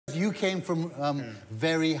You came from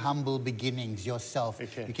very humble beginnings yourself.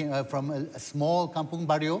 Okay. You came from a small kampung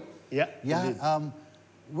barrio. Yeah. Yeah.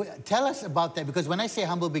 Tell us about that, because when I say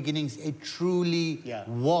humble beginnings, it truly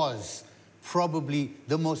was probably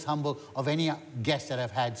the most humble of any guest that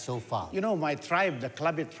I've had so far. You know, my tribe, the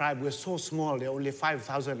Klabit tribe, we're so small. There are only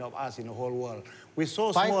 5,000 of us in the whole world. We're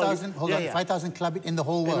so small. 5,000? Hold on, 5,000 Klabit in the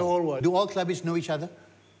whole world? In the whole world. Do all Klabits know each other?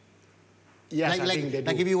 Yes, I think they do.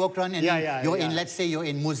 Like if you walk around and you're in, let's say you're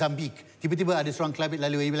in Mozambique, tiba-tiba ada seorang Klabit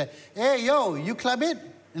lalu, you be like, hey, yo, you Klabit?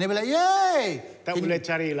 And they be like, yay! Tak boleh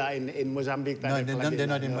cari lah in Mozambique. No, they're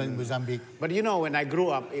not in Mozambique. But you know, when I grew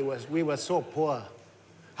up, we were so poor.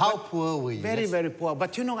 How poor were you? Very, very poor.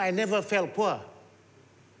 But you know, I never felt poor.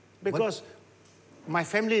 Because my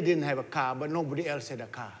family didn't have a car, but nobody else had a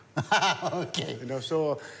car. Okay. You know,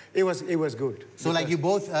 so it was good. So like you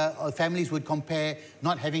both, families would compare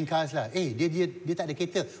not having cars lah. Dia tak ada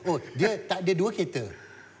kereta. Oh, dia tak ada 2 kereta.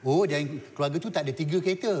 Oh, dan keluarga tu tak ada 3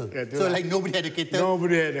 kereta. So like nobody had a kereta.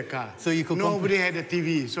 Nobody had a car. So you could nobody had a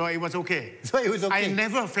TV. So it was okay. So it was okay. I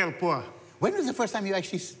never felt poor. When was the first time you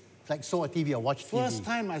actually like saw a TV or watched TV? First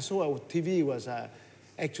time I saw a TV was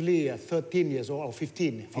actually 13 years old or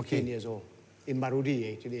 15 years old in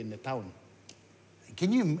Marudi, actually in the town.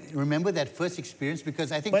 Can you remember that first experience?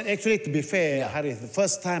 Because I think... But actually, to be fair, Harry, the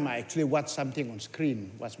first time I actually watched something on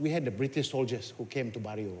screen was we had the British soldiers who came to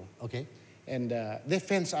Barrio. Okay. And they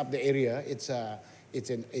fenced up the area. It's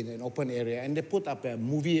in an open area. And they put up a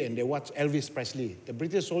movie and they watched Elvis Presley. The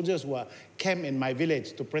British soldiers were camped in my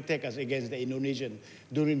village to protect us against the Indonesian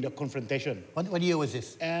during the confrontation. What year was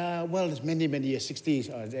this? Well, it's many, many years,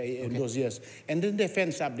 60s in those years. And then they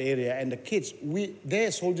fenced up the area. And the kids, their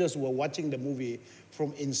soldiers were watching the movie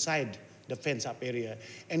from inside the fence-up area.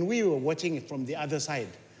 And we were watching it from the other side.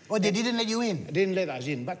 Oh, they didn't let you in? They didn't let us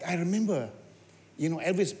in. But I remember, you know,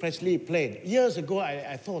 Elvis Presley played. Years ago,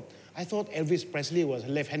 I thought Elvis Presley was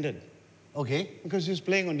left-handed. Okay. Because he was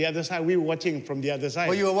playing on the other side. We were watching from the other side.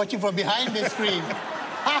 Oh, you were watching from behind the screen.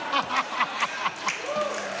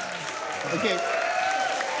 Okay.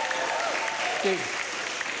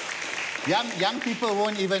 Young people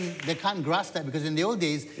they can't grasp that, because in the old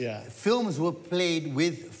days, films were played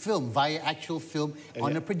with film, via actual film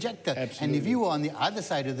on a projector. Absolutely. And if you were on the other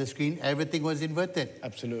side of the screen, everything was inverted.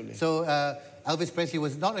 Absolutely. So Elvis Presley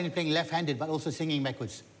was not only playing left-handed, but also singing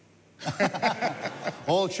backwards.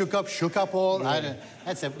 All shook up all. Yeah.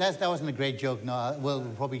 That wasn't a great joke. No, we'll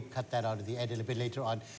probably cut that out of the edit a bit later on.